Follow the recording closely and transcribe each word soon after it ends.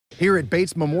Here at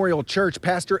Bates Memorial Church,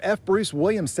 Pastor F. Bruce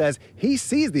Williams says he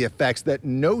sees the effects that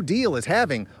no deal is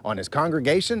having on his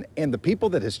congregation and the people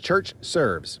that his church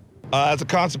serves. As a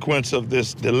consequence of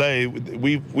this delay,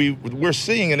 we're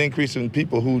seeing an increase in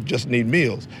people who just need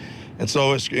meals. And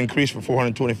so it's increased from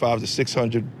 425 to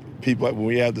 600 people. When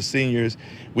we have the seniors,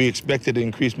 we expected to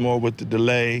increase more with the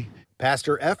delay.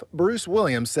 Pastor F. Bruce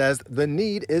Williams says the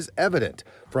need is evident.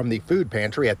 From the food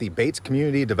pantry at the Bates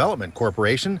Community Development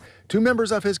Corporation to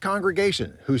members of his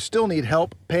congregation who still need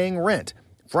help paying rent.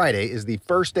 Friday is the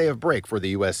first day of break for the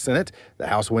U.S. Senate. The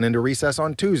House went into recess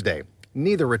on Tuesday.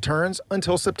 Neither returns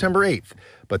until September 8th,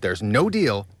 but there's no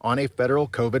deal on a federal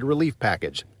COVID relief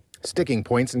package. Sticking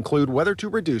points include whether to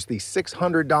reduce the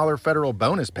 $600 federal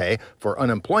bonus pay for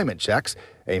unemployment checks,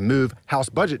 a move House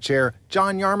Budget Chair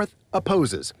John Yarmuth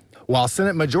opposes, while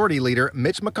Senate Majority Leader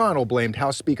Mitch McConnell blamed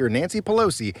House Speaker Nancy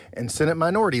Pelosi and Senate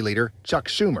Minority Leader Chuck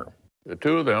Schumer. The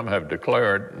two of them have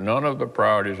declared none of the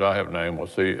priorities I have named will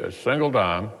see a single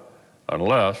dime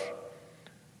unless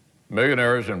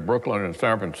millionaires in Brooklyn and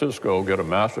San Francisco get a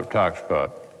massive tax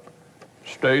cut.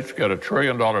 States get a $1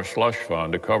 trillion slush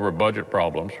fund to cover budget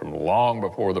problems from long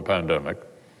before the pandemic.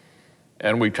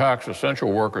 And we tax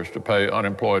essential workers to pay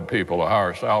unemployed people a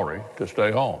higher salary to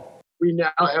stay home. We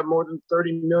now have more than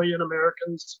 30 million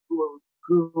Americans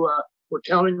who were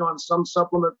counting on some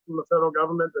supplement from the federal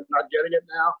government and not getting it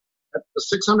now. At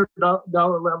the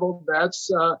 $600 level,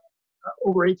 that's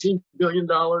over $18 billion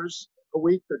a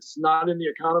week that's not in the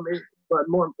economy, but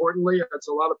more importantly, it's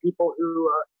a lot of people who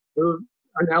are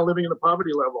now living in the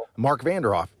poverty level. Mark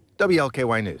Vanderhoff,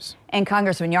 WLKY News. And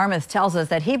Congressman Yarmuth tells us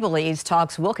that he believes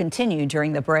talks will continue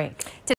during the break.